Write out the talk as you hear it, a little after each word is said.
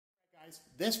Guys,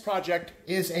 this project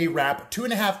is a wrap,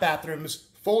 2.5 bathrooms,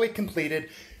 fully completed.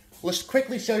 Let's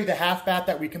quickly show you the half bath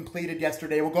that we completed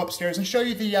yesterday. We'll go upstairs and show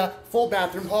you the full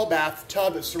bathroom, hall bath,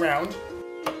 tub, surround.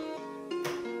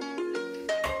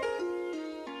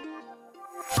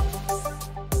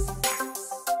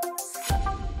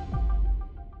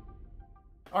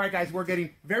 All right, guys, we're getting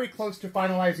very close to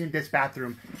finalizing this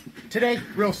bathroom. Today,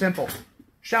 real simple.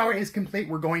 Shower is complete.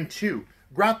 We're going to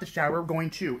grout the shower. We're going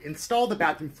to install the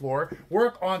bathroom floor,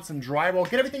 work on some drywall,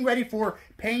 get everything ready for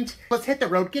paint. Let's hit the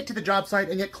road, get to the job site,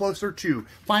 and get closer to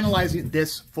finalizing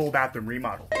this full bathroom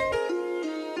remodel.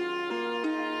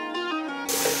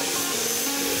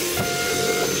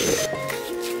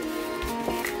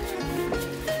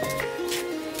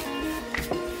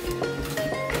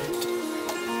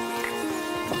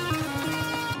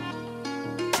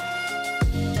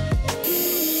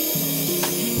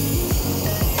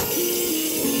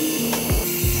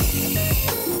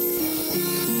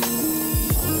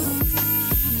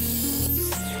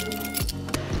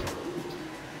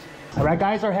 All right,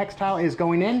 guys, our hex tile is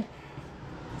going in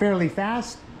fairly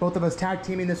fast. Both of us tag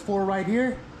teaming this floor right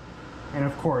here. And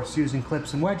of course, using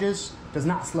clips and wedges does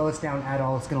not slow us down at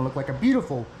all. It's gonna look like a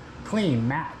beautiful, clean,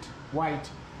 matte, white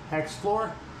hex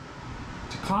floor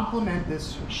to complement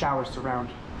this shower surround.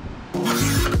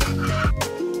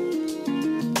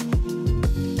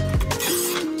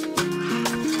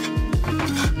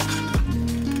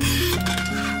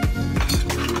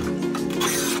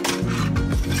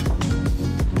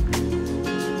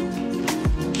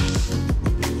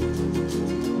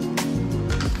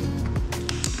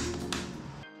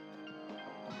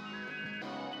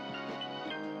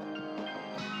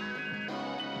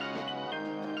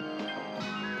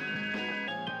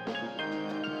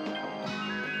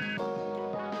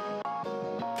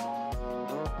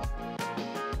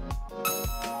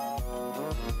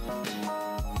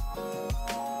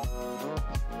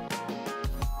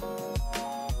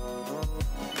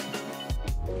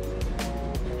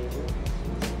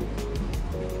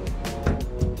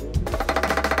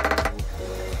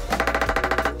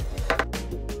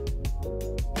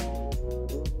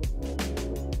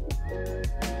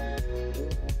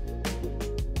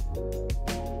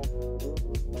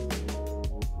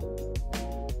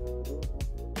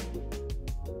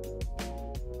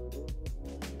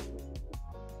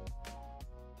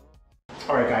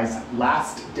 All right, guys,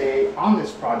 last day on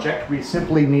this project, we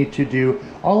simply need to do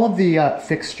all of the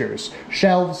fixtures,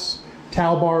 shelves,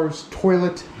 towel bars,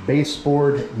 toilet,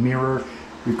 baseboard, mirror.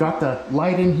 We've got the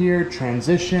light in here,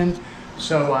 transitioned.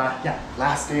 So yeah,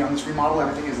 last day on this remodel,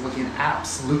 everything is looking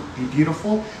absolutely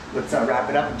beautiful. Let's wrap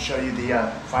it up and show you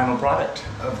the final product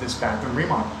of this bathroom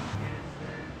remodel.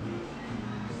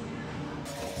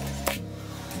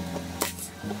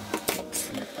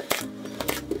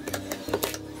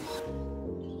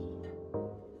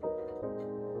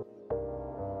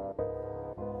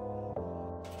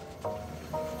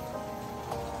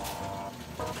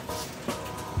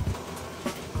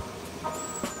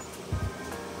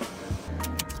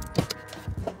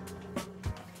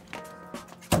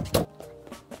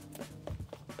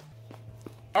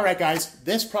 All right, guys,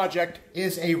 this project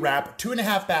is a wrap,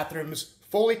 2.5 bathrooms,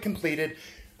 fully completed.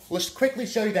 Let's quickly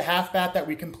show you the half bath that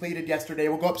we completed yesterday.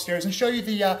 We'll go upstairs and show you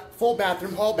the full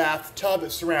bathroom, hall bath, tub,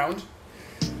 surround.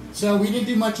 So we didn't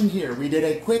do much in here. We did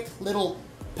a quick little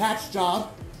patch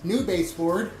job, new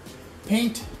baseboard,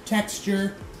 paint,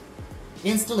 texture,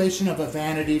 installation of a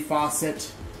vanity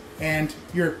faucet, and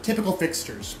your typical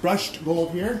fixtures. Brushed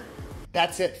gold here.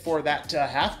 That's it for that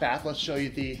half bath. Let's show you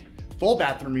the full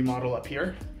bathroom remodel up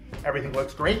here. Everything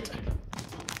looks great.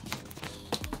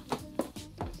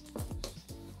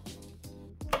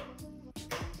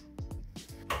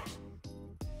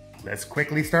 Let's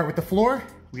quickly start with the floor.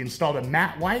 We installed a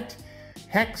matte white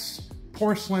hex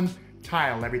porcelain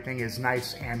tile. Everything is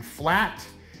nice and flat,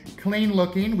 clean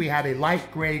looking. We have a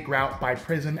light gray grout by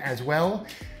Prism as well.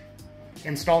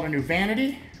 Installed a new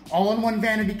vanity, all-in-one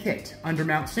vanity kit.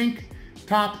 Undermount sink,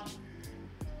 top,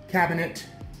 cabinet,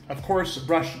 of course,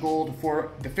 brushed gold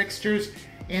for the fixtures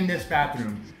in this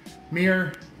bathroom.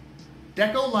 Mirror,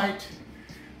 deco light,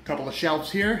 a couple of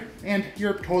shelves here, and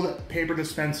your toilet paper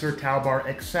dispenser, towel bar,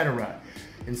 etc.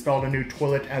 Installed a new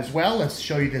toilet as well. Let's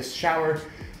show you this shower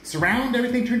surround.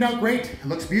 Everything turned out great. It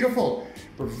looks beautiful.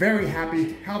 We're very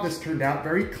happy how this turned out.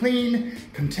 Very clean,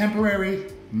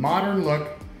 contemporary, modern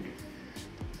look.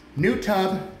 New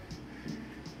tub,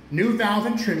 new valve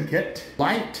and trim kit,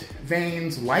 light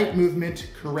veins, light movement,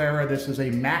 Carrera. This is a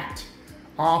matte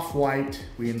off-white.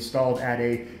 We installed at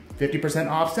a 50%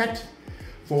 offset.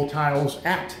 Full tiles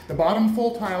at the bottom,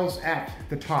 full tiles at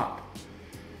the top.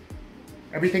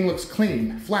 Everything looks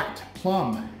clean, flat,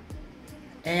 plumb,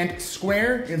 and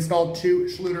square. Installed 2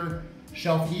 Schluter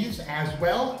shelf eaves as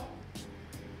well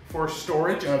for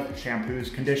storage of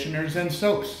shampoos, conditioners, and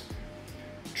soaps.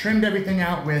 Trimmed everything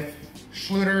out with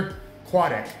Schluter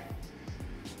Quadic.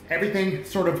 Everything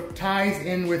sort of ties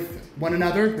in with one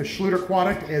another. The Schluter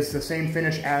Quadic is the same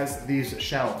finish as these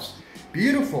shelves.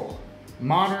 Beautiful,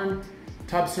 modern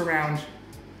tub surround.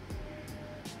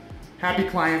 Happy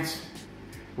clients.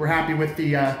 We're happy with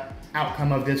the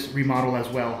outcome of this remodel as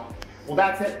well. Well,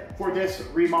 that's it for this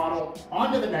remodel.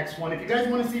 On to the next one. If you guys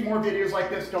want to see more videos like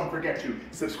this, don't forget to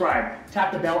subscribe,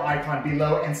 tap the bell icon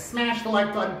below, and smash the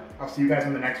like button. I'll see you guys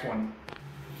in the next one.